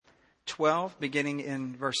12, beginning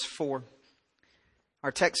in verse 4.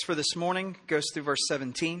 Our text for this morning goes through verse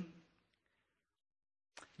 17.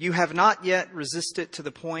 You have not yet resisted to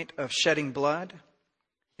the point of shedding blood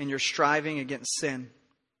in your striving against sin.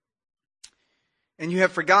 And you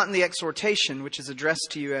have forgotten the exhortation which is addressed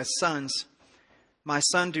to you as sons. My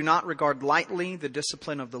son, do not regard lightly the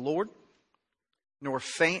discipline of the Lord, nor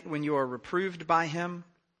faint when you are reproved by him.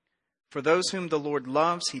 For those whom the Lord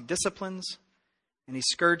loves, he disciplines, and he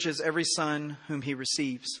scourges every son whom he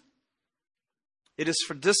receives. It is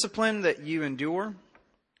for discipline that you endure.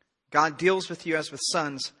 God deals with you as with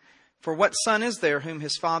sons. For what son is there whom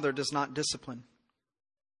his father does not discipline?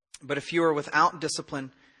 But if you are without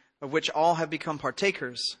discipline, of which all have become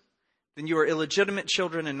partakers, then you are illegitimate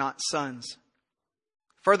children and not sons.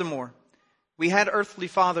 Furthermore, we had earthly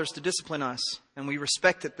fathers to discipline us, and we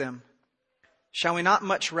respected them. Shall we not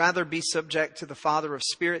much rather be subject to the Father of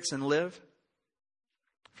spirits and live?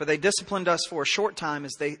 For they disciplined us for a short time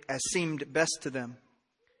as seemed best to them.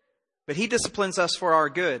 But he disciplines us for our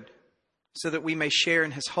good, so that we may share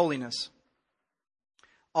in his holiness.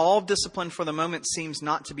 All discipline for the moment seems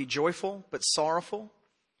not to be joyful, but sorrowful.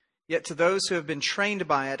 Yet to those who have been trained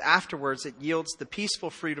by it, afterwards it yields the peaceful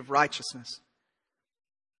fruit of righteousness.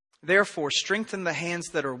 Therefore, strengthen the hands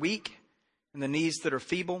that are weak and the knees that are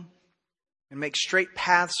feeble, and make straight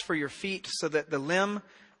paths for your feet, so that the limb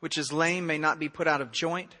which is lame may not be put out of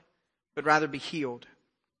joint, but rather be healed.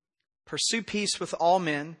 Pursue peace with all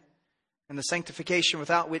men, and the sanctification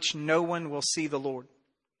without which no one will see the Lord.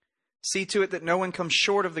 See to it that no one comes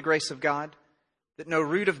short of the grace of God, that no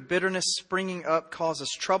root of bitterness springing up causes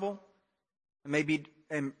trouble,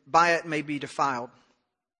 and by it may be defiled.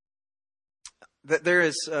 That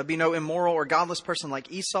there be no immoral or godless person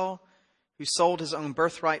like Esau, who sold his own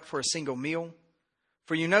birthright for a single meal.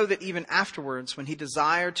 For you know that even afterwards, when he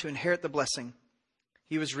desired to inherit the blessing,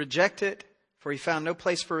 he was rejected, for he found no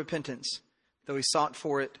place for repentance, though he sought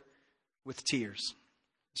for it with tears.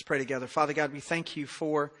 Let's pray together. Father God, we thank you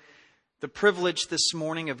for the privilege this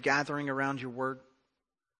morning of gathering around your word.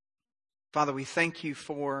 Father, we thank you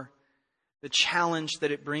for the challenge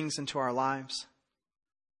that it brings into our lives.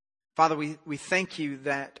 Father, we thank you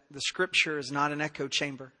that the Scripture is not an echo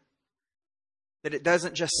chamber, that it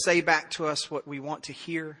doesn't just say back to us what we want to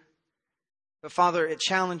hear, but Father, it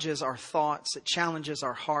challenges our thoughts, it challenges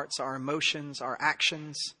our hearts, our emotions, our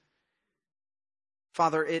actions.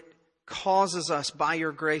 Father, it causes us by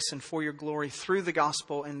your grace and for your glory through the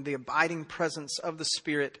gospel and the abiding presence of the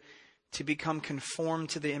Spirit to become conformed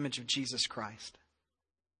to the image of Jesus Christ.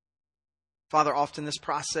 Father, often this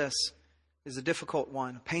process is a difficult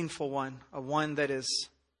one, a painful one, a one that is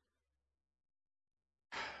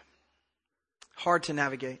hard to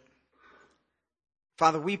navigate.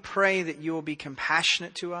 Father, we pray that you will be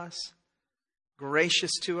compassionate to us,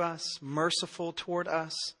 gracious to us, merciful toward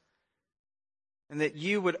us, and that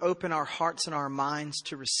you would open our hearts and our minds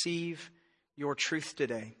to receive your truth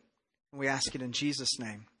today. And we ask it in Jesus'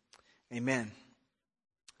 name. Amen.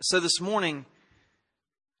 So this morning,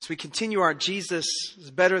 as we continue our Jesus is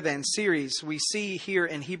Better Than series, we see here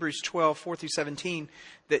in Hebrews 12, 4 through 17,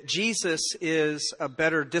 that Jesus is a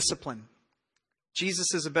better discipline.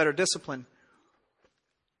 Jesus is a better discipline.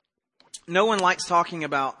 No one likes talking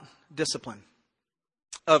about discipline,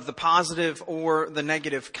 of the positive or the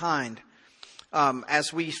negative kind.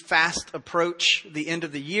 As we fast approach the end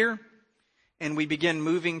of the year and we begin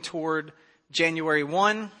moving toward January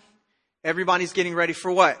 1, everybody's getting ready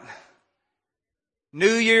for what?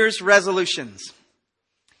 New Year's resolutions.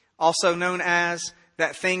 Also known as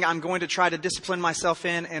that thing I'm going to try to discipline myself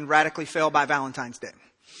in and radically fail by Valentine's Day.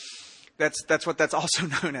 That's what that's also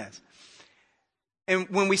known as. And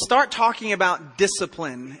when we start talking about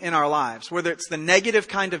discipline in our lives, whether it's the negative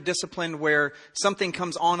kind of discipline where something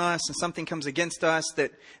comes on us and something comes against us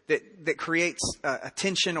that creates a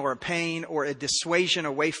tension or a pain or a dissuasion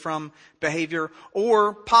away from behavior,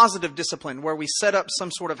 or positive discipline where we set up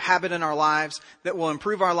some sort of habit in our lives that will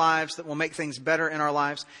improve our lives, that will make things better in our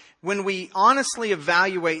lives. When we honestly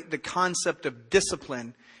evaluate the concept of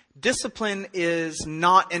discipline, discipline is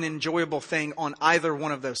not an enjoyable thing on either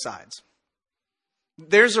one of those sides.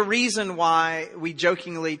 There's a reason why we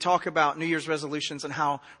jokingly talk about New Year's resolutions and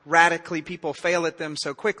how radically people fail at them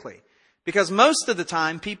so quickly. Because most of the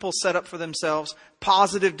time, people set up for themselves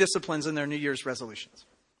positive disciplines in their New Year's resolutions.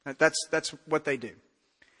 That's what they do.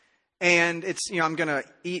 And it's, I'm going to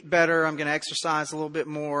eat better. I'm going to exercise a little bit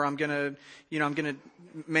more. I'm going to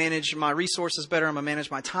manage my resources better. I'm going to manage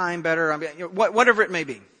my time better. Whatever it may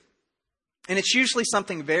be. And it's usually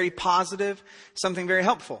something very positive, something very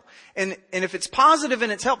helpful. And if it's positive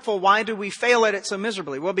and it's helpful, why do we fail at it so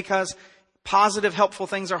miserably? Well, because positive, helpful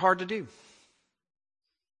things are hard to do.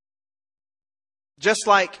 Just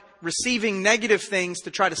like receiving negative things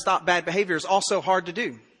to try to stop bad behavior is also hard to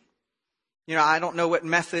do. You know, I don't know what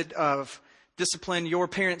method of discipline your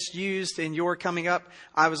parents used in your coming up.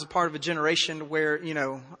 I was a part of a generation where,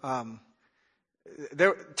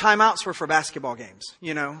 timeouts were for basketball games,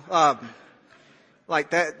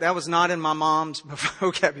 like that was not in my mom's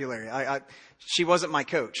vocabulary. She wasn't my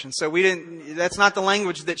coach. And so that's not the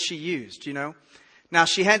language that she used, Now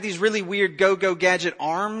she had these really weird go-go gadget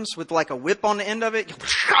arms with like a whip on the end of it.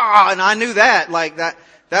 And I knew that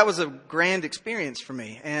was a grand experience for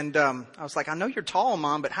me. And, I was like, I know you're tall,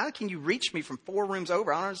 Mom, but how can you reach me from 4 rooms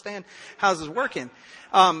over? I don't understand how this is working.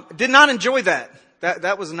 Did not enjoy that.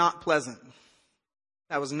 That was not pleasant.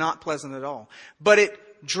 That was not pleasant at all. But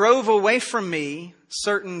it drove away from me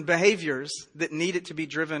certain behaviors that needed to be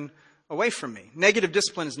driven away from me. Negative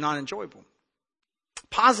discipline is not enjoyable.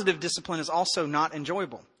 Positive discipline is also not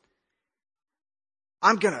enjoyable.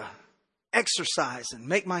 I'm going to exercise and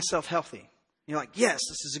make myself healthy. You're like, yes,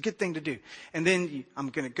 this is a good thing to do. And then I'm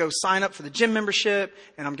going to go sign up for the gym membership,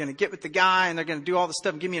 and I'm going to get with the guy, and they're going to do all this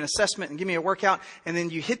stuff and give me an assessment and give me a workout. And then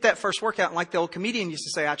you hit that first workout, and like the old comedian used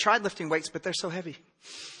to say, I tried lifting weights, but they're so heavy.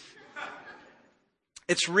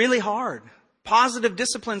 It's really hard. Positive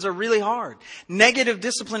disciplines are really hard. Negative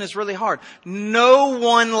discipline is really hard. No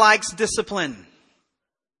one likes discipline.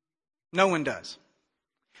 No one does.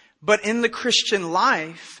 But in the Christian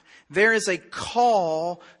life, there is a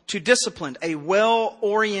call to discipline, a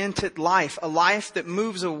well-oriented life, a life that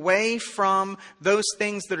moves away from those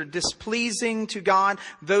things that are displeasing to God,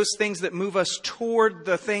 those things that move us toward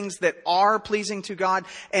the things that are pleasing to God.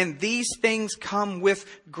 And these things come with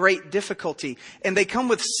great difficulty. And they come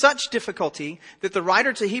with such difficulty that the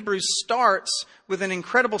writer to Hebrews starts with an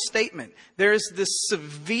incredible statement. There is this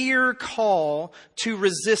severe call to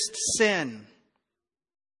resist sin.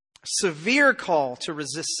 Severe call to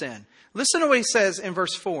resist sin. Listen to what he says in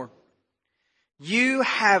verse 4. You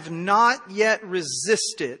have not yet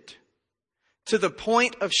resisted to the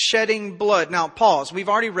point of shedding blood. Now pause. We've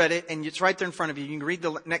already read it and it's right there in front of you. You can read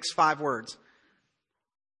the next 5 words.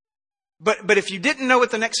 But if you didn't know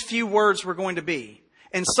what the next few words were going to be,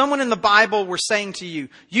 and someone in the Bible were saying to you,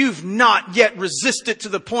 you've not yet resisted to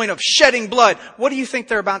the point of shedding blood, what do you think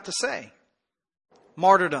they're about to say?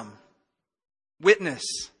 Martyrdom. Witness.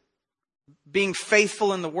 Being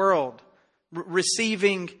faithful in the world,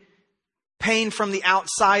 receiving pain from the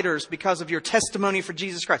outsiders because of your testimony for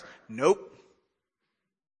Jesus Christ. Nope.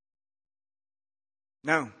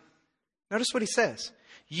 No. Notice what he says.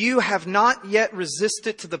 You have not yet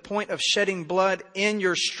resisted to the point of shedding blood in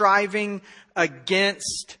your striving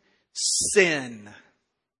against sin.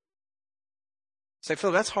 Say,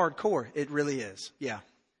 Phillip, that's hardcore. It really is. Yeah.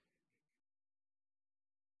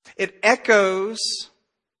 It echoes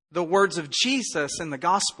the words of Jesus in the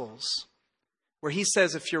Gospels, where he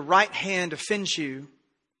says, if your right hand offends you,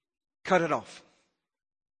 cut it off.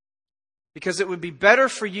 Because it would be better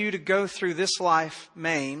for you to go through this life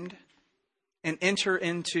maimed and enter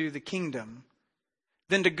into the kingdom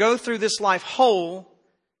than to go through this life whole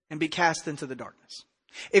and be cast into the darkness.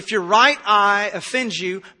 If your right eye offends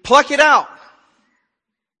you, pluck it out.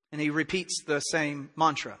 And he repeats the same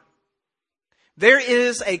mantra. There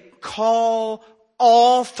is a call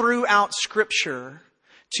all throughout Scripture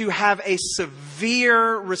to have a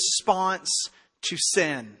severe response to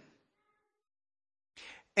sin.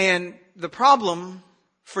 And the problem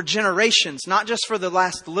for generations, not just for the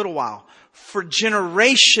last little while, for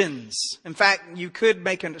generations, in fact, you could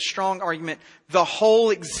make a strong argument, the whole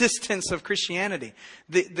existence of Christianity.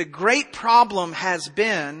 The great problem has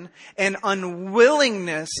been an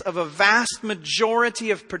unwillingness of a vast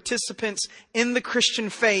majority of participants in the Christian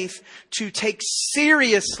faith to take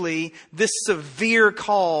seriously this severe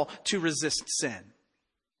call to resist sin.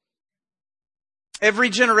 Every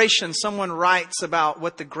generation, someone writes about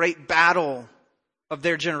what the great battle of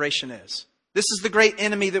their generation is. This is the great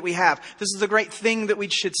enemy that we have. This is the great thing that we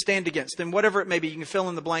should stand against. And whatever it may be, you can fill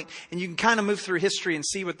in the blank and you can kind of move through history and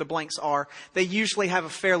see what the blanks are. They usually have a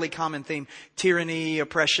fairly common theme. Tyranny,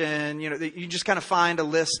 oppression, you just kind of find a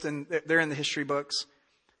list and they're in the history books.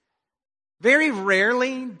 Very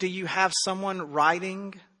rarely do you have someone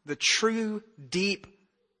writing the true, deep,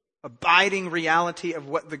 abiding reality of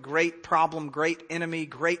what the great problem, great enemy,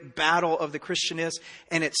 great battle of the Christian is.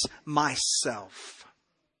 And it's myself.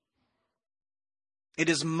 It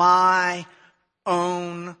is my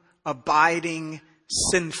own abiding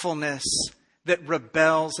sinfulness that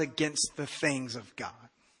rebels against the things of God.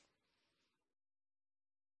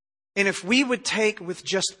 And if we would take with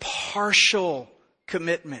just partial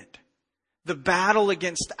commitment The battle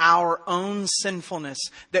against our own sinfulness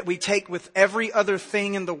that we take with every other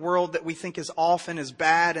thing in the world that we think is off and is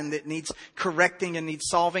bad and that needs correcting and needs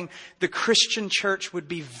solving. The Christian church would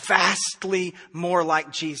be vastly more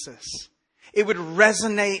like Jesus. It would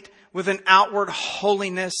resonate with an outward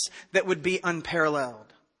holiness that would be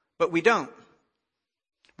unparalleled. But we don't.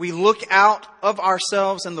 We look out of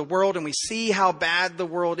ourselves and the world and we see how bad the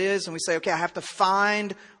world is and we say, okay, I have to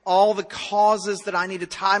find all the causes that I need to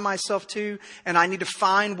tie myself to, and I need to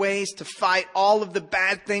find ways to fight all of the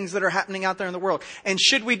bad things that are happening out there in the world. And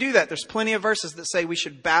should we do that? There's plenty of verses that say we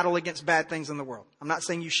should battle against bad things in the world. I'm not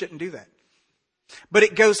saying you shouldn't do that. But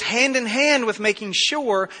it goes hand in hand with making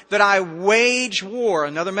sure that I wage war.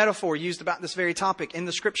 Another metaphor used about this very topic in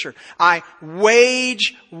the Scripture. I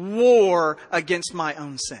wage war against my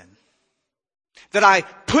own sin. That I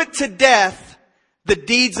put to death the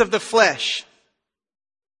deeds of the flesh.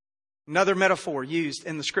 Another metaphor used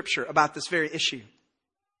in the Scripture about this very issue.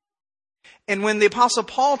 And when the Apostle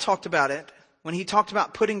Paul talked about it, when he talked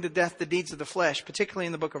about putting to death the deeds of the flesh, particularly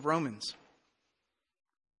in the book of Romans,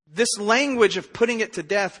 this language of putting it to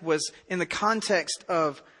death was in the context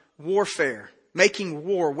of warfare, making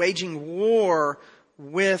war, waging war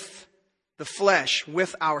with the flesh,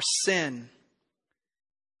 with our sin.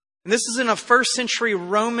 And this is in a first century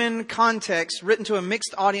Roman context written to a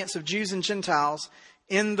mixed audience of Jews and Gentiles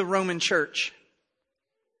in the Roman church.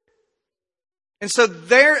 And so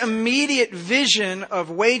their immediate vision of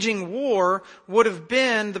waging war would have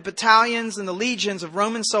been the battalions and the legions of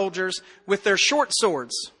Roman soldiers with their short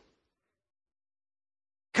swords,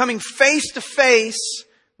 coming face to face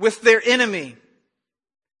with their enemy,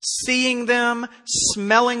 seeing them,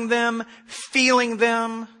 smelling them, feeling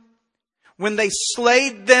them. When they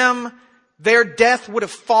slayed them, their death would have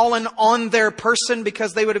fallen on their person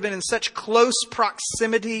because they would have been in such close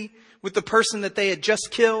proximity with the person that they had just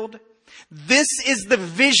killed. This is the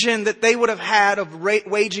vision that they would have had of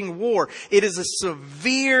waging war. It is a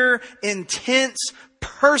severe, intense,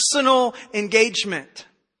 personal engagement.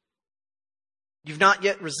 You've not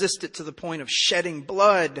yet resisted to the point of shedding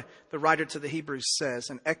blood, the writer to the Hebrews says,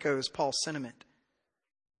 and echoes Paul's sentiment.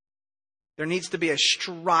 There needs to be a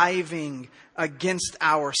striving against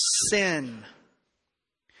our sin.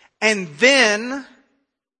 And then,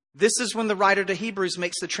 this is when the writer to Hebrews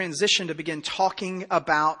makes the transition to begin talking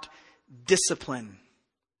about discipline.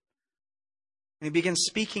 And he begins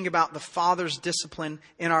speaking about the Father's discipline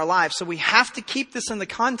in our lives. So we have to keep this in the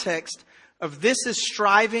context of this is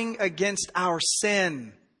striving against our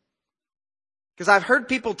sin. Because I've heard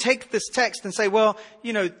people take this text and say, well,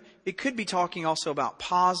 you know, it could be talking also about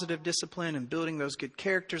positive discipline and building those good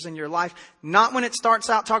characters in your life. Not when it starts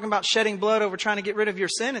out talking about shedding blood over trying to get rid of your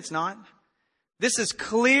sin. It's not. This is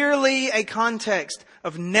clearly a context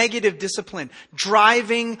of negative discipline,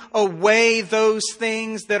 driving away those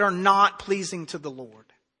things that are not pleasing to the Lord.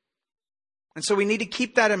 And so we need to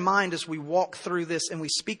keep that in mind as we walk through this and we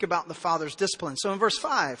speak about the Father's discipline. So in verse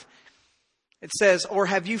 5, it says, or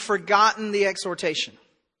have you forgotten the exhortation?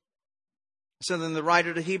 So then the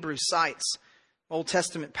writer to Hebrews cites Old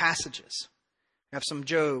Testament passages. We have some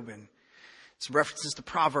Job and some references to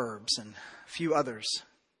Proverbs and a few others.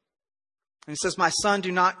 And he says, my son,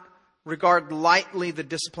 do not regard lightly the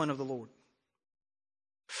discipline of the Lord.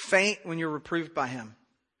 Faint when you're reproved by him.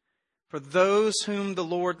 For those whom the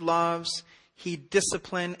Lord loves, he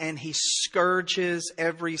disciplines and he scourges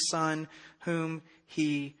every son whom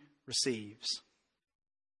he receives.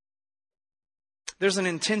 There's an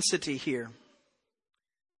intensity here.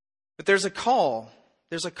 But there's a call.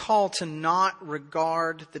 There's a call to not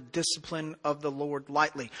regard the discipline of the Lord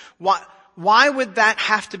lightly. Why would that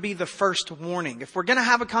have to be the first warning? If we're going to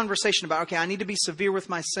have a conversation about, okay, I need to be severe with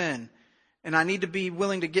my sin, and I need to be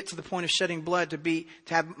willing to get to the point of shedding blood to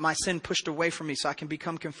have my sin pushed away from me so I can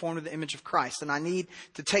become conformed to the image of Christ. And I need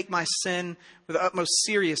to take my sin with the utmost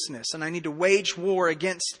seriousness. And I need to wage war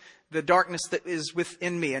against the darkness that is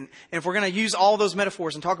within me. And if we're going to use all those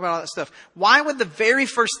metaphors and talk about all that stuff, why would the very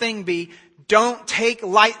first thing be, don't take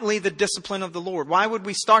lightly the discipline of the Lord? Why would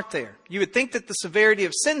we start there? You would think that the severity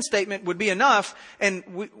of sin statement would be enough.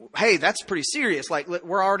 And hey, that's pretty serious. Like,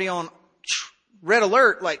 we're already on red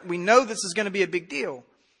alert. Like, we know this is going to be a big deal.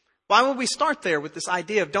 Why would we start there with this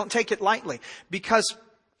idea of don't take it lightly? Because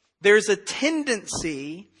there's a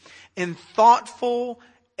tendency in thoughtful,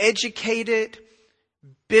 educated,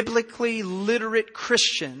 biblically literate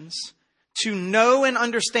Christians to know and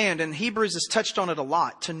understand, and Hebrews has touched on it a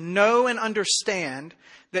lot, to know and understand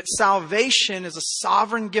that salvation is a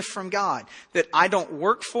sovereign gift from God, that I don't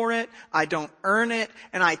work for it, I don't earn it,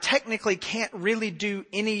 and I technically can't really do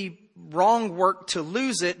any wrong work to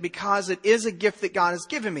lose it, because it is a gift that God has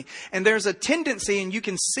given me. And there's a tendency, and you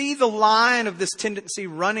can see the line of this tendency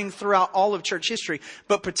running throughout all of church history,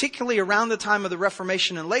 but particularly around the time of the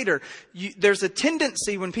Reformation and later, there's a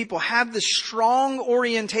tendency when people have this strong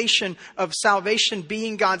orientation of salvation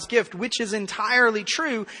being God's gift, which is entirely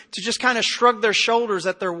true, to just kind of shrug their shoulders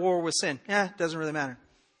at their war with sin. It doesn't really matter.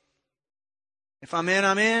 If I'm in,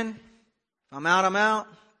 I'm in. If I'm out, I'm out.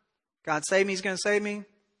 God saved me, He's going to save me.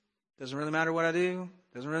 Doesn't really matter what I do.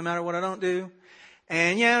 Doesn't really matter what I don't do.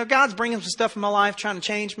 And, God's bringing some stuff in my life trying to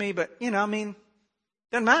change me. But, doesn't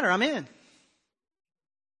matter. I'm in.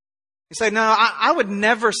 You say, no, I would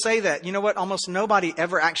never say that. You know what? Almost nobody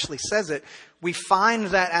ever actually says it. We find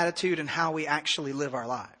that attitude in how we actually live our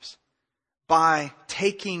lives. By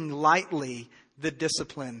taking lightly the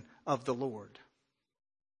discipline of the Lord.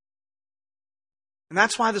 And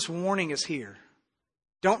that's why this warning is here.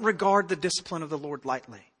 Don't regard the discipline of the Lord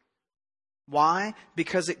lightly. Why?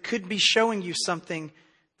 Because it could be showing you something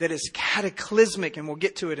that is cataclysmic, and we'll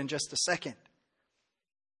get to it in just a second.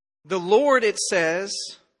 The Lord, it says,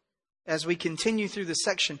 as we continue through this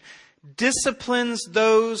section, disciplines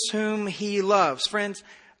those whom He loves. Friends,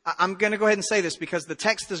 I'm going to go ahead and say this because the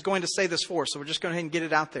text is going to say this for us, so we're just going to go ahead and get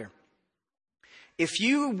it out there. If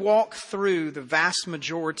you walk through the vast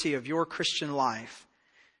majority of your Christian life,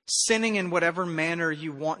 sinning in whatever manner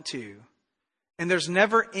you want to, and there's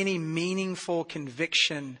never any meaningful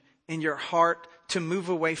conviction in your heart to move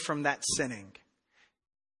away from that sinning,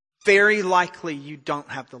 very likely you don't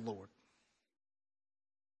have the Lord.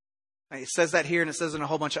 It says that here, and it says in a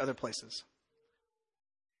whole bunch of other places.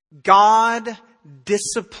 God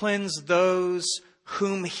disciplines those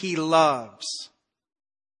whom He loves.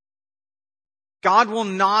 God will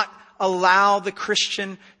not allow the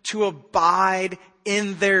Christian to abide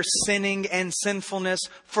in their sinning and sinfulness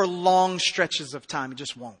for long stretches of time. It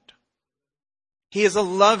just won't. He is a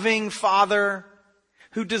loving Father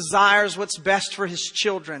who desires what's best for His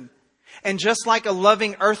children. And just like a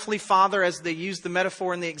loving earthly father, as they use the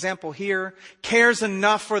metaphor in the example here, cares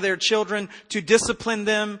enough for their children to discipline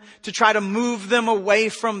them, to try to move them away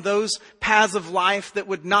from those paths of life that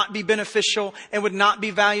would not be beneficial and would not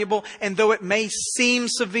be valuable. And though it may seem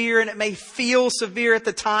severe and it may feel severe at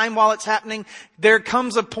the time while it's happening, there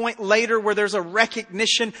comes a point later where there's a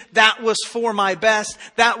recognition that was for my best,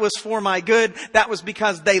 that was for my good, that was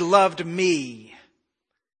because they loved me.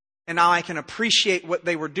 And now I can appreciate what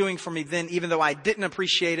they were doing for me then, even though I didn't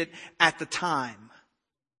appreciate it at the time.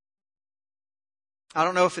 I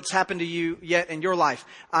don't know if it's happened to you yet in your life.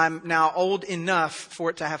 I'm now old enough for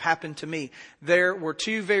it to have happened to me. There were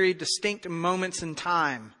two very distinct moments in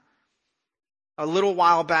time a little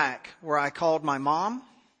while back where I called my mom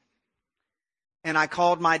and I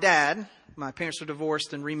called my dad. My parents were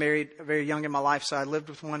divorced and remarried very young in my life, so I lived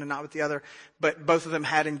with one and not with the other. But both of them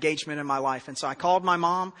had engagement in my life. And so I called my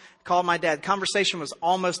mom, called my dad. Conversation was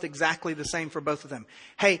almost exactly the same for both of them.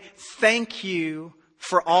 Hey, thank you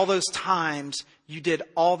for all those times you did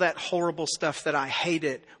all that horrible stuff that I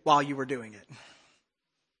hated while you were doing it.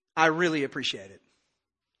 I really appreciate it.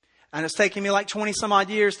 And it's taken me like 20 some odd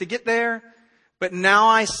years to get there. But now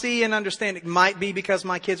I see and understand it might be because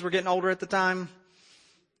my kids were getting older at the time.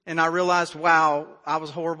 And I realized, wow, I was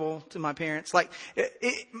horrible to my parents.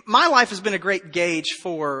 My life has been a great gauge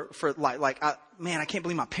for I can't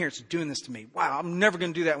believe my parents are doing this to me. Wow, I'm never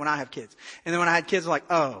going to do that when I have kids. And then when I had kids, I'm like,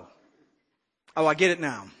 oh, I get it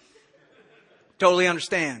now. Totally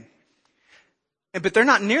understand. But they're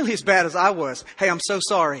not nearly as bad as I was. Hey, I'm so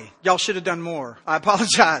sorry. Y'all should have done more. I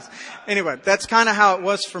apologize. Anyway, that's kind of how it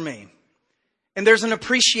was for me. And there's an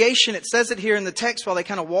appreciation, it says it here in the text while they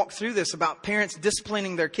kind of walk through this, about parents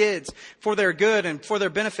disciplining their kids for their good and for their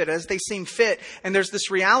benefit as they seem fit. And there's this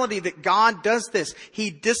reality that God does this. He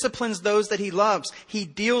disciplines those that He loves. He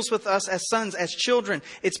deals with us as sons, as children.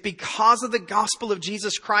 It's because of the gospel of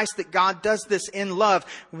Jesus Christ that God does this in love.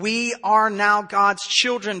 We are now God's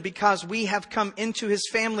children because we have come into His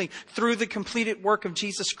family through the completed work of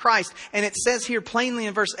Jesus Christ. And it says here plainly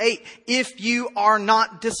in verse 8, if you are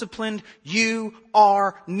not disciplined, you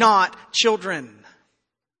are not children.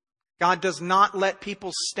 God does not let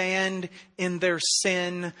people stand in their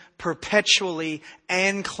sin perpetually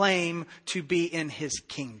and claim to be in His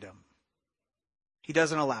kingdom. He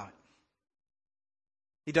doesn't allow it.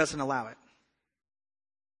 He doesn't allow it.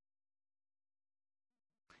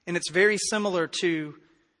 And it's very similar to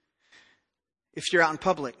if you're out in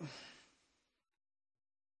public.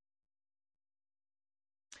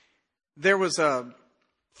 There was a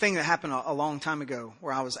thing that happened a long time ago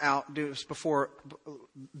where I was out. It was before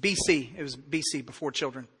BC. It was BC, before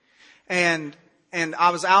children. And And I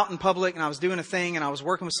was out in public and I was doing a thing and I was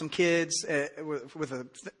working with some kids with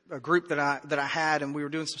a group that I had, and we were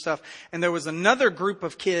doing some stuff. And there was another group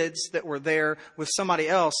of kids that were there with somebody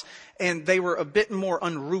else, and they were a bit more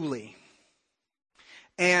unruly.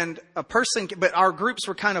 And but our groups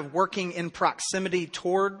were kind of working in proximity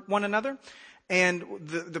toward one another. And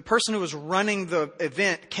the person who was running the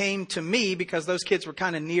event came to me because those kids were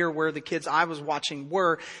kind of near where the kids I was watching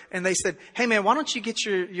were. And they said, "Hey man, why don't you get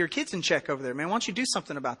your kids in check over there, man? Why don't you do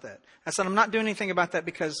something about that?" I said, "I'm not doing anything about that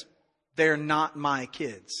because they're not my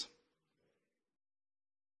kids.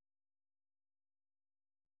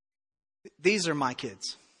 These are my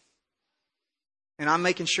kids. And I'm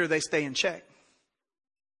making sure they stay in check.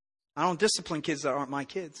 I don't discipline kids that aren't my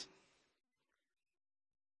kids.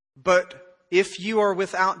 But if you are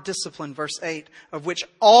without discipline," verse 8, "of which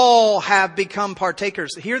all have become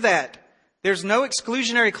partakers." Hear that. There's no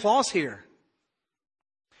exclusionary clause here.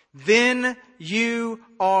 "Then you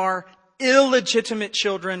are illegitimate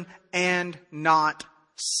children and not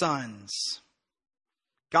sons."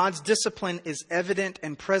 God's discipline is evident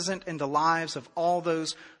and present in the lives of all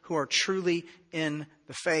those who are truly in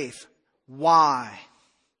the faith. Why?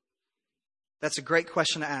 That's a great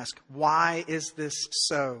question to ask. Why is this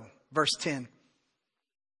so? Verse 10.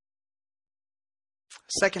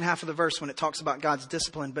 Second half of the verse when it talks about God's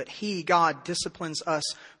discipline. "But He, God, disciplines us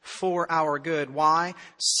for our good." Why?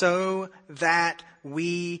 "So that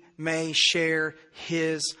we may share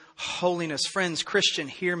His holiness." Friends, Christian,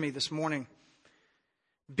 hear me this morning.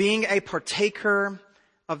 Being a partaker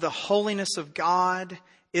of the holiness of God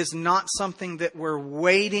is not something that we're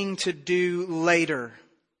waiting to do later.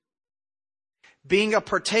 Being a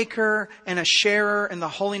partaker and a sharer in the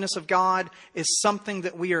holiness of God is something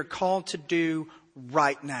that we are called to do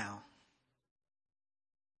right now.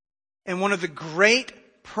 And one of the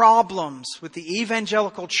great problems with the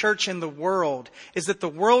evangelical church in the world is that the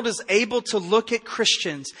world is able to look at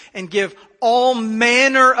Christians and give all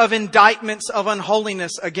manner of indictments of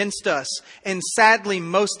unholiness against us. And sadly,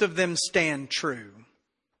 most of them stand true.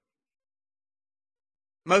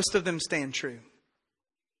 Most of them stand true.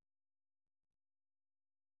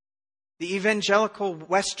 The evangelical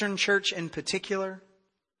Western church in particular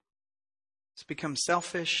has become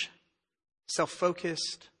selfish,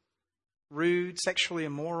 self-focused, rude, sexually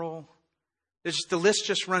immoral. The list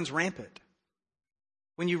just runs rampant.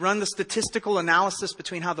 When you run the statistical analysis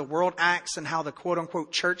between how the world acts and how the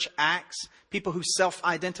quote-unquote church acts, people who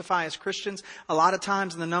self-identify as Christians, a lot of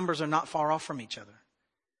times the numbers are not far off from each other.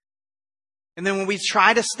 And then when we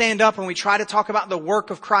try to stand up and we try to talk about the work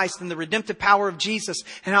of Christ and the redemptive power of Jesus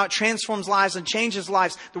and how it transforms lives and changes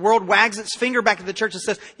lives, the world wags its finger back at the church and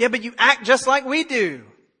says, "Yeah, but you act just like we do.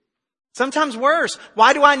 Sometimes worse.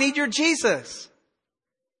 Why do I need your Jesus?"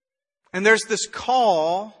 And there's this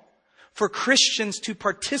call for Christians to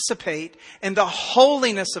participate in the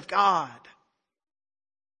holiness of God.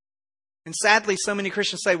 And sadly, so many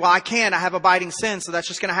Christians say, "Well, I can't. I have abiding sin, so that's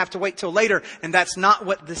just going to have to wait till later." And that's not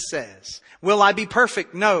what this says. Will I be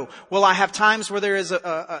perfect? No. Will I have times where there is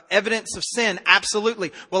evidence of sin?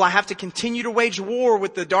 Absolutely. Will I have to continue to wage war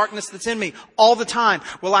with the darkness that's in me all the time?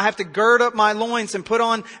 Will I have to gird up my loins and put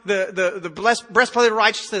on the breastplate of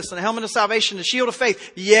righteousness and the helmet of salvation, the shield of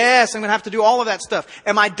faith? Yes, I'm going to have to do all of that stuff.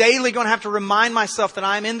 Am I daily going to have to remind myself that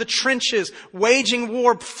I'm in the trenches, waging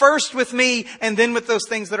war first with me and then with those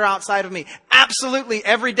things that are outside of me? Absolutely.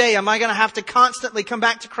 Every day am I going to have to constantly come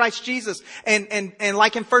back to Christ Jesus. And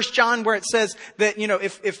like in 1 John where it says that,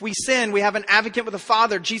 if we sin, we have an advocate with the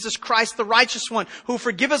Father, Jesus Christ, the righteous one, who will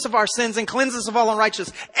forgive us of our sins and cleanse us of all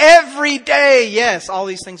unrighteousness. Every day, yes, all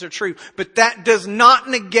these things are true. But that does not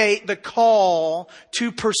negate the call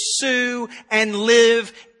to pursue and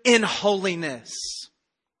live in holiness.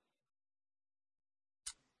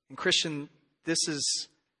 And Christian, this is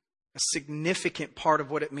a significant part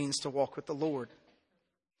of what it means to walk with the Lord.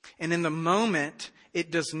 And in the moment,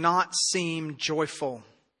 it does not seem joyful.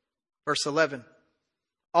 Verse 11.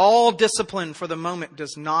 All discipline for the moment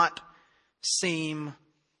does not seem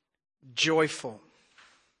joyful,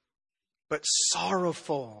 but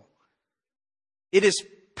sorrowful. It is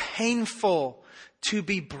painful to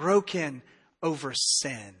be broken over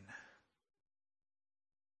sin.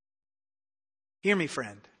 Hear me,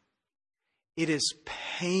 friend. It is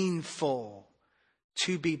painful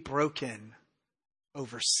to be broken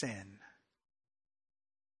over sin.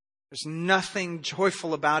 There's nothing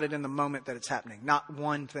joyful about it in the moment that it's happening. Not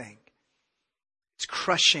one thing. It's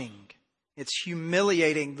crushing. It's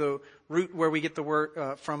humiliating. The root where we get the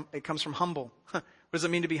word from, it comes from humble. What does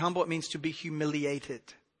it mean to be humble? It means to be humiliated.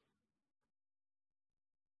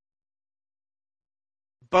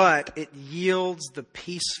 But it yields the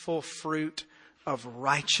peaceful fruit of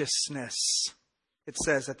righteousness, it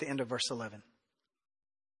says at the end of verse 11.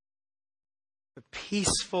 The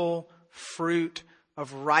peaceful fruit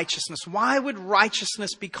of righteousness. Why would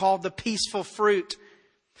righteousness be called the peaceful fruit?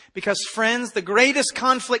 Because, friends, the greatest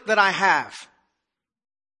conflict that I have,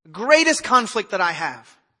 it's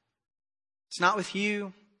not with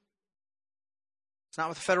you. It's not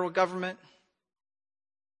with the federal government.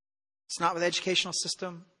 It's not with the educational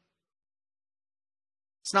system.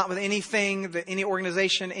 It's not with anything, any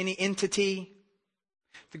organization, any entity.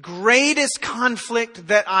 The greatest conflict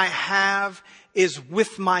that I have is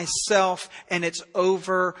with myself, and it's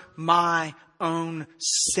over my own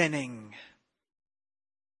sinning.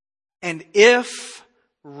 And if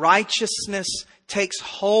righteousness takes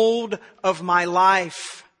hold of my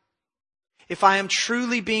life, if I am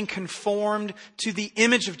truly being conformed to the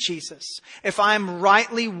image of Jesus, if I am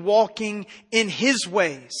rightly walking in His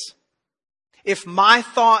ways, if my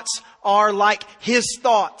thoughts are like His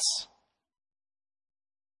thoughts,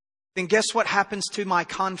 then guess what happens to my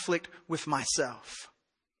conflict with myself?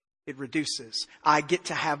 It reduces. I get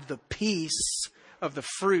to have the peace of the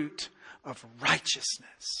fruit of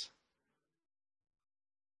righteousness.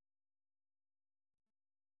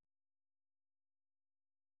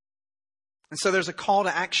 And so there's a call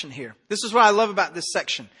to action here. This is what I love about this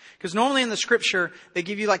section. Because normally in the scripture, they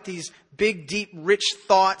give you like these big, deep, rich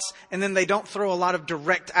thoughts, and then they don't throw a lot of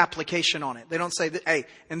direct application on it. They don't say, hey,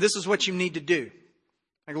 and this is what you need to do.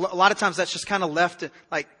 Like a lot of times that's just kind of left,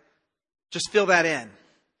 like, just fill that in.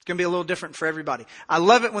 It's going to be a little different for everybody. I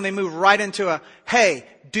love it when they move right into a, hey,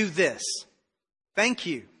 do this. Thank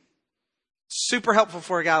you. Super helpful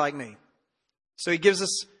for a guy like me. So he gives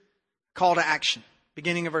us a call to action.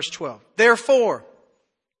 Beginning of verse 12. Therefore,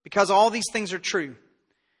 because all these things are true,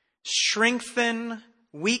 strengthen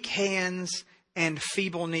weak hands and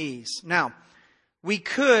feeble knees. Now, we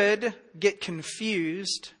could get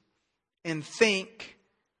confused and think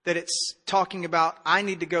that it's talking about, I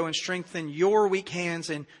need to go and strengthen your weak hands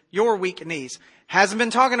and your weak knees. Hasn't been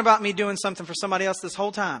talking about me doing something for somebody else this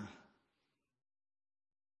whole time.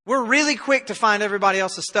 We're really quick to find everybody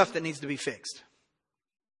else's stuff that needs to be fixed.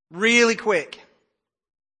 Really quick.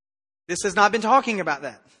 This has not been talking about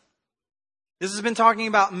that. This has been talking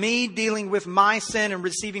about me dealing with my sin and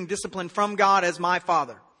receiving discipline from God as my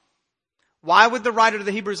Father. Why would the writer of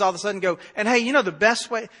the Hebrews all of a sudden go, and hey, you know the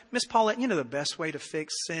best way, Miss Paulette, you know the best way to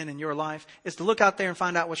fix sin in your life is to look out there and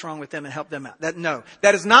find out what's wrong with them and help them out. No,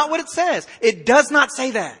 that is not what it says. It does not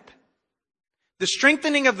say that. The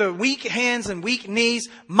strengthening of the weak hands and weak knees,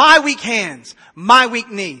 my weak hands, my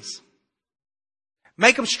weak knees.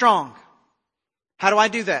 Make them strong. How do I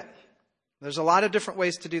do that? There's a lot of different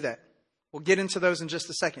ways to do that. We'll get into those in just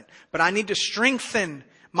a second. But I need to strengthen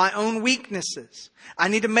my own weaknesses. I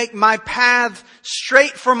need to make my path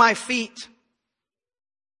straight for my feet.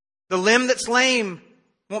 The limb that's lame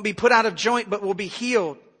won't be put out of joint, but will be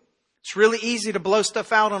healed. It's really easy to blow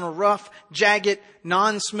stuff out on a rough, jagged,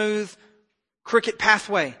 non-smooth, crooked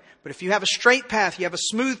pathway. But if you have a straight path, you have a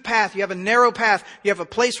smooth path, you have a narrow path, you have a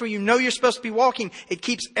place where you know you're supposed to be walking, it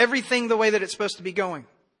keeps everything the way that it's supposed to be going.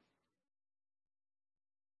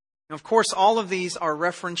 And of course, all of these are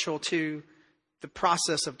referential to the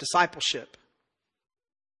process of discipleship.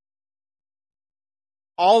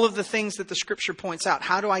 All of the things that the scripture points out.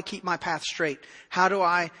 How do I keep my path straight? How do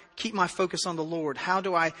I keep my focus on the Lord? How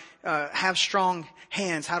do I have strong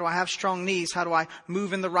hands? How do I have strong knees? How do I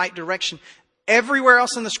move in the right direction? Everywhere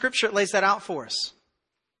else in the scripture, it lays that out for us.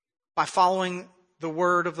 By following the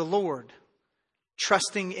word of the Lord.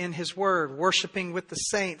 Trusting in His word. Worshiping with the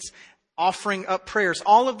saints. Offering up prayers.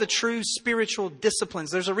 All of the true spiritual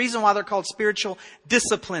disciplines. There's a reason why they're called spiritual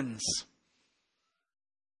disciplines.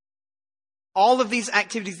 All of these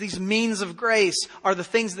activities, these means of grace, are the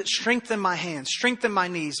things that strengthen my hands, strengthen my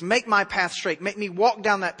knees, make my path straight, make me walk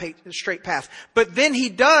down that straight path. But then He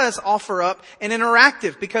does offer up an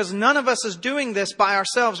interactive, because none of us is doing this by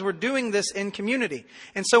ourselves. We're doing this in community.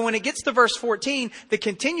 And so when it gets to verse 14, the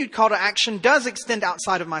continued call to action does extend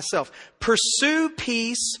outside of myself. Pursue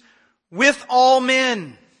peace with all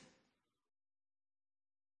men.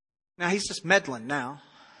 Now he's just meddling now.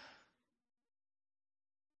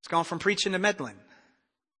 It's gone from preaching to meddling.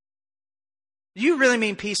 Do you really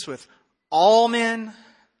mean peace with all men?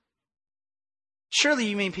 Surely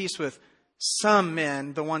you mean peace with some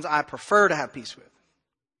men, the ones I prefer to have peace with.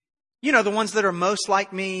 You know, the ones that are most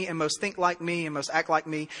like me and most think like me and most act like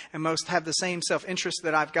me and most have the same self-interest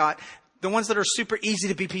that I've got. The ones that are super easy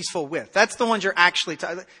to be peaceful with. That's the ones you're actually...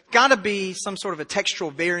 Got to be some sort of a textual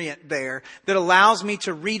variant there that allows me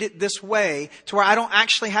to read it this way to where I don't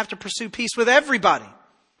actually have to pursue peace with everybody.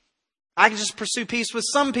 I can just pursue peace with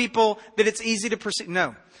some people that it's easy to pursue.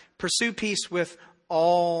 No. Pursue peace with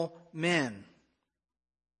all men.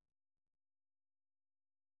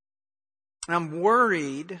 I'm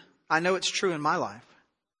worried, I know it's true in my life,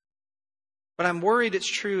 but I'm worried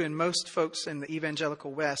it's true in most folks in the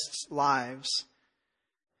evangelical West's lives,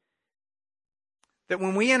 that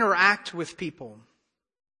when we interact with people,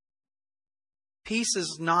 peace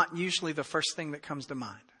is not usually the first thing that comes to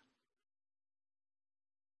mind.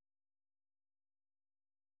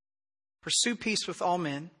 Pursue peace with all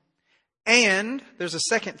men. And there's a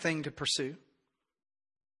second thing to pursue.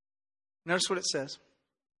 Notice what it says.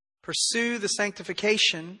 Pursue the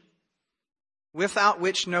sanctification without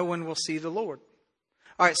which no one will see the Lord.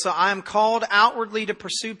 All right, so I am called outwardly to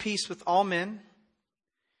pursue peace with all men.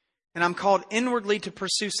 And I'm called inwardly to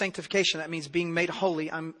pursue sanctification. That means being made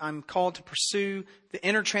holy. I'm called to pursue the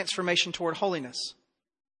inner transformation toward holiness.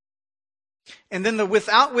 And then the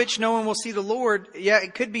without which no one will see the Lord, yeah,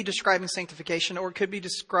 it could be describing sanctification, or it could be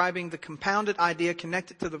describing the compounded idea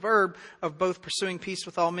connected to the verb of both pursuing peace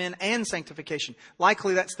with all men and sanctification.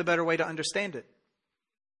 Likely that's the better way to understand it.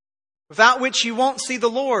 Without which you won't see the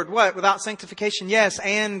Lord. What? Without sanctification, yes,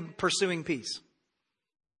 and pursuing peace.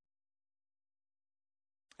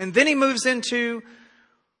 And then he moves into,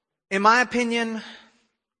 in my opinion,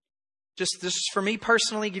 just this is for me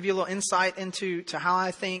personally, give you a little insight into how I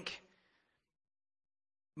think.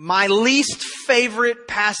 My least favorite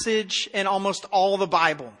passage in almost all the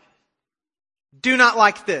Bible. Do not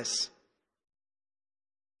like this.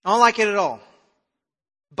 I don't like it at all.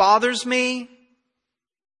 Bothers me.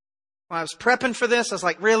 When I was prepping for this, I was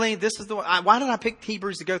like, really? This is the one? Why did I pick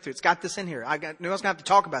Hebrews to go through? It's got this in here. Knew I was going to have to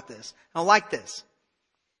talk about this. I don't like this.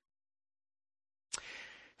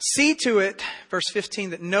 See to it, verse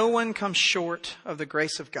 15, that no one comes short of the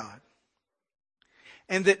grace of God.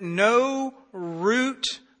 And that no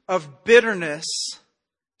root of bitterness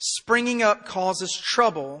springing up causes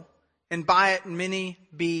trouble, and by it many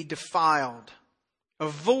be defiled.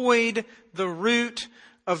 Avoid the root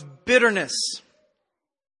of bitterness.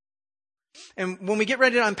 And when we get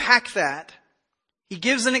ready to unpack that, he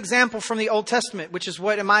gives an example from the Old Testament, which is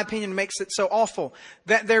what, in my opinion, makes it so awful.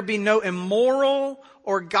 That there be no immoral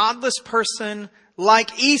or godless person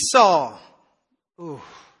like Esau. Ooh.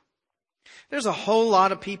 There's a whole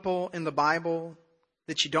lot of people in the Bible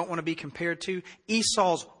that you don't want to be compared to.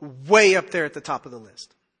 Esau's way up there at the top of the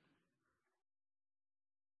list.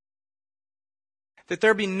 That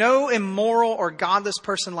there be no immoral or godless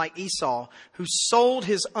person like Esau, who sold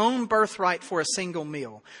his own birthright for a single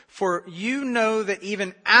meal. For you know that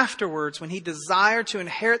even afterwards, when he desired to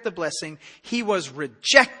inherit the blessing, he was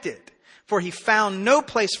rejected. For he found no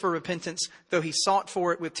place for repentance, though he sought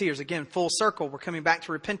for it with tears. Again, full circle, we're coming back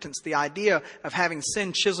to repentance. The idea of having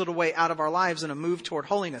sin chiseled away out of our lives and a move toward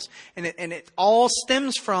holiness. And it all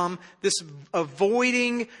stems from this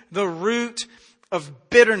avoiding the root of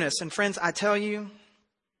bitterness. And friends, I tell you,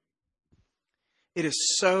 it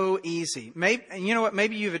is so easy. Maybe, you know what?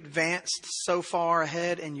 Maybe you've advanced so far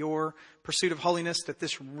ahead in your pursuit of holiness that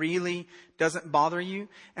this really doesn't bother you.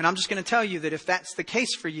 And I'm just going to tell you that if that's the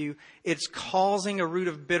case for you, it's causing a root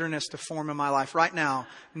of bitterness to form in my life right now,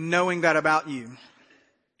 knowing that about you.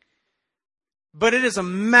 But it is a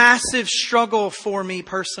massive struggle for me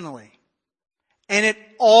personally. And it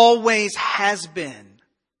always has been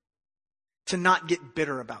to not get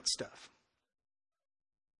bitter about stuff.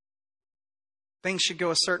 Things should go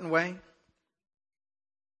a certain way,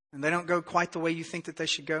 and they don't go quite the way you think that they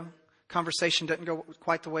should go. Conversation doesn't go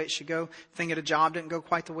quite the way it should go. Thing at a job didn't go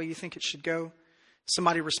quite the way you think it should go.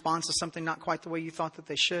 Somebody responds to something not quite the way you thought that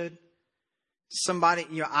they should. Somebody,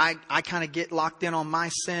 I kind of get locked in on my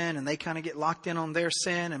sin, and they kind of get locked in on their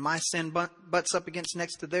sin, and my sin butts up against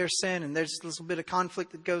next to their sin, and there's a little bit of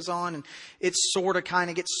conflict that goes on, and it sort of kind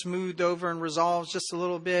of gets smoothed over and resolves just a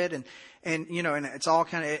little bit, and it's all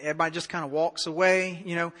kind of, everybody just kind of walks away,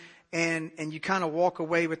 and you kind of walk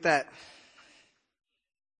away with that.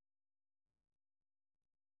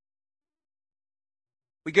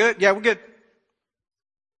 We good? Yeah, we're good.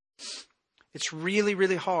 It's really,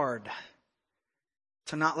 really hard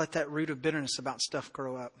to not let that root of bitterness about stuff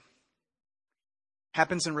grow up.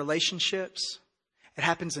 Happens in relationships. It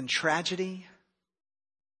happens in tragedy.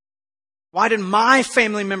 Why did my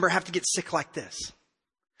family member have to get sick like this?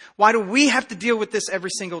 Why do we have to deal with this every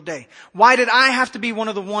single day? Why did I have to be one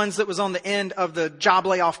of the ones that was on the end of the job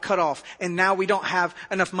layoff cutoff and now we don't have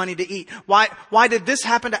enough money to eat? Why did this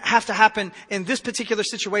have to happen in this particular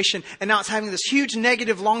situation and now it's having this huge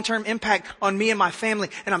negative long-term impact on me and my family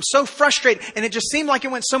and I'm so frustrated and it just seemed like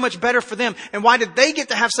it went so much better for them, and why did they get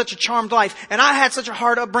to have such a charmed life and I had such a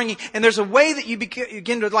hard upbringing? And there's a way that you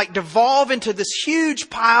begin to like devolve into this huge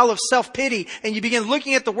pile of self-pity and you begin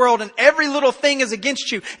looking at the world and every little thing is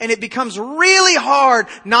against you. And it becomes really hard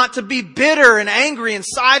not to be bitter and angry and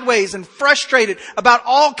sideways and frustrated about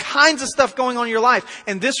all kinds of stuff going on in your life.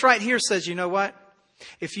 And this right here says, you know what?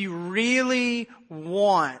 If you really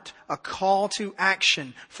want a call to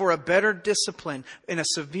action for a better discipline and a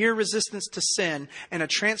severe resistance to sin and a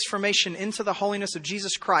transformation into the holiness of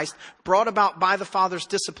Jesus Christ brought about by the Father's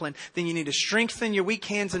discipline, then you need to strengthen your weak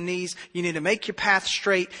hands and knees. You need to make your path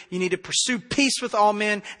straight. You need to pursue peace with all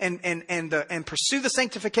men and pursue the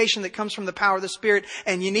sanctification that comes from the power of the Spirit.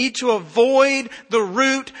 And you need to avoid the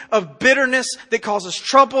root of bitterness that causes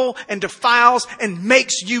trouble and defiles and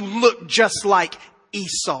makes you look just like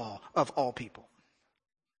Esau of all people.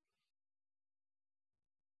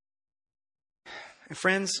 And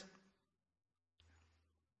friends,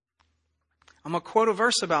 I'm going to quote a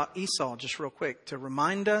verse about Esau just real quick to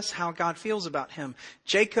remind us how God feels about him.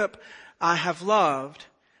 Jacob I have loved,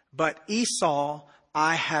 but Esau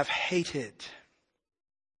I have hated.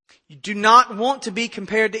 You do not want to be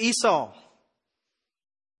compared to Esau.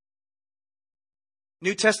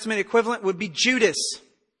 New Testament equivalent would be Judas.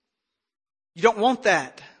 You don't want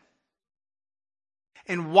that.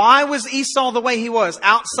 And why was Esau the way he was?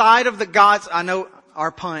 Outside of the gods, I know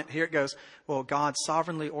our punt, here it goes. Well, God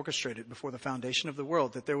sovereignly orchestrated before the foundation of the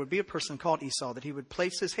world that there would be a person called Esau that he would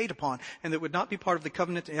place his hate upon and that would not be part of the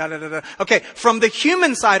covenant. Okay, from the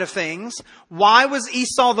human side of things, why was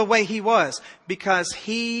Esau the way he was? Because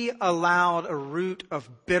he allowed a root of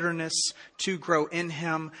bitterness to grow in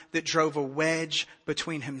him that drove a wedge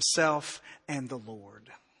between himself and the Lord.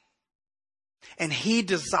 And he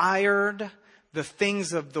desired the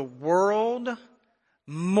things of the world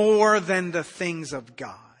more than the things of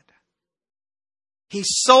God. He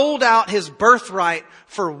sold out his birthright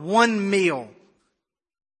for one meal.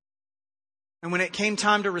 And when it came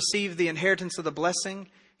time to receive the inheritance of the blessing,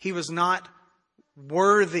 he was not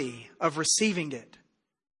worthy of receiving it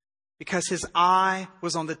because his eye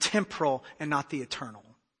was on the temporal and not the eternal.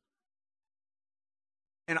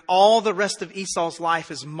 And all the rest of Esau's life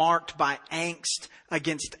is marked by angst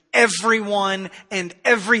against everyone and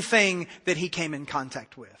everything that he came in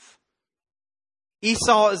contact with.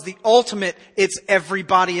 Esau is the ultimate, it's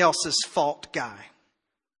everybody else's fault guy.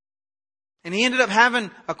 And he ended up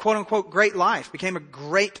having a quote unquote great life, became a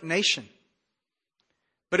great nation.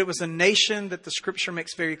 But it was a nation that the scripture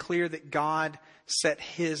makes very clear that God set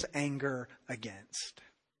his anger against.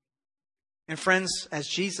 And friends, as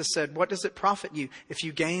Jesus said, what does it profit you if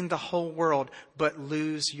you gain the whole world but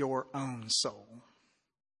lose your own soul?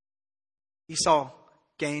 Esau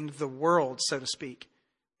gained the world, so to speak,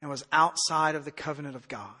 and was outside of the covenant of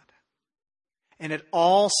God. And it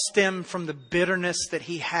all stemmed from the bitterness that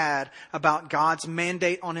he had about God's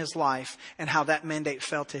mandate on his life and how that mandate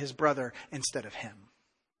fell to his brother instead of him.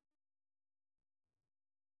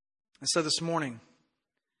 And so this morning,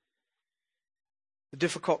 the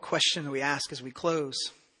difficult question that we ask as we close: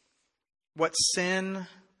 what sin,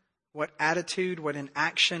 what attitude, what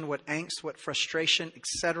inaction, what angst, what frustration,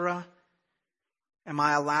 etc. am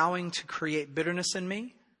I allowing to create bitterness in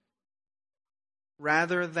me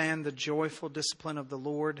rather than the joyful discipline of the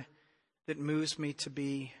Lord that moves me to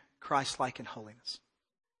be Christ-like in holiness?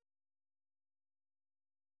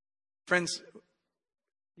 Friends,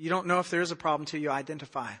 you don't know if there is a problem till you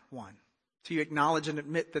identify one, till you acknowledge and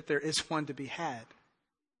admit that there is one to be had.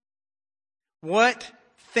 What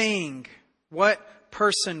thing, what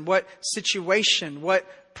person, what situation,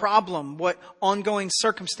 what problem, what ongoing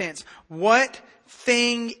circumstance, what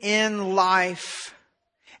thing in life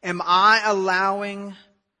am I allowing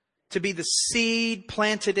to be the seed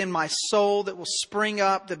planted in my soul that will spring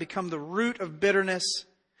up, that become the root of bitterness,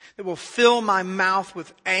 that will fill my mouth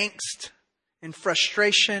with angst and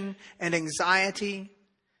frustration and anxiety,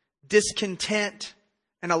 discontent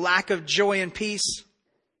and a lack of joy and peace?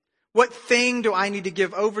 What thing do I need to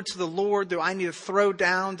give over to the Lord? Do I need to throw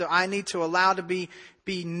down? Do I need to allow to be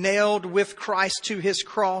nailed with Christ to his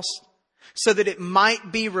cross so that it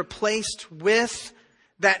might be replaced with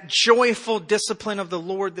that joyful discipline of the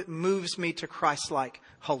Lord that moves me to Christ-like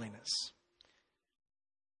holiness?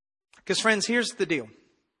 Because friends, here's the deal.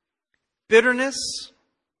 Bitterness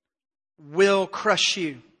will crush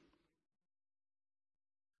you.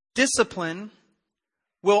 Discipline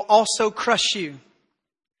will also crush you.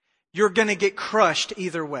 You're going to get crushed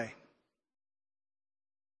either way.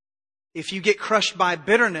 If you get crushed by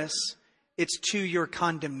bitterness, it's to your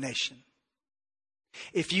condemnation.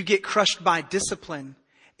 If you get crushed by discipline,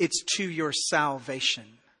 it's to your salvation.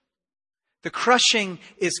 The crushing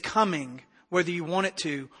is coming whether you want it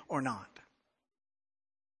to or not.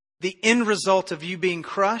 The end result of you being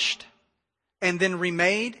crushed and then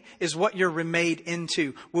remade is what you're remade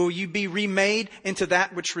into. Will you be remade into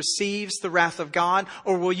that which receives the wrath of God,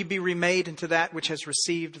 or will you be remade into that which has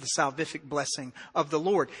received the salvific blessing of the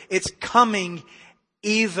Lord? It's coming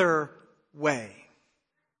either way.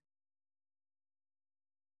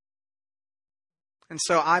 And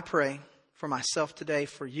so I pray for myself today,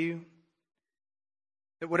 for you,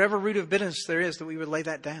 that whatever root of bitterness there is, that we would lay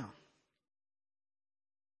that down.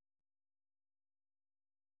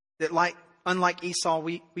 That unlike Esau,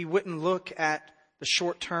 we wouldn't look at the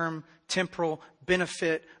short-term temporal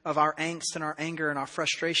benefit of our angst and our anger and our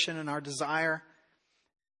frustration and our desire.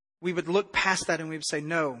 We would look past that and we would say,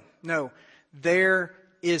 no, there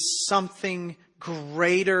is something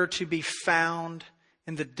greater to be found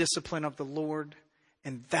in the discipline of the Lord.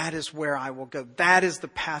 And that is where I will go. That is the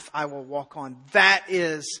path I will walk on. That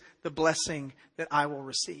is the blessing that I will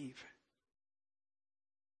receive.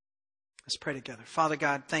 Let's pray together. Father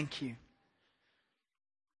God, thank you.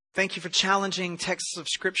 Thank you for challenging texts of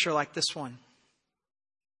Scripture like this one.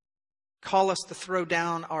 Call us to throw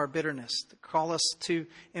down our bitterness. Call us to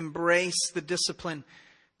embrace the discipline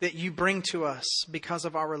that you bring to us because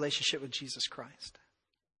of our relationship with Jesus Christ.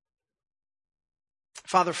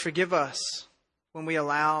 Father, forgive us when we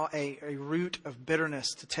allow a root of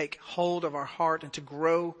bitterness to take hold of our heart and to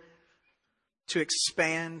grow, to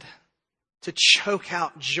expand, to choke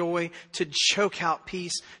out joy, to choke out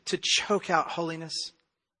peace, to choke out holiness.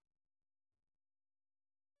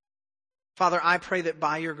 Father, I pray that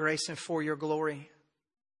by your grace and for your glory,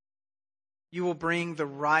 you will bring the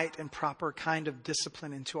right and proper kind of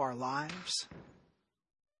discipline into our lives.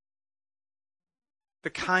 The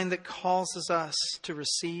kind that causes us to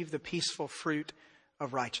receive the peaceful fruit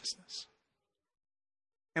of righteousness.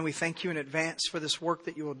 And we thank you in advance for this work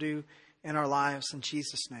that you will do in our lives. In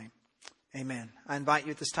Jesus' name, amen. I invite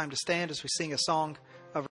you at this time to stand as we sing a song of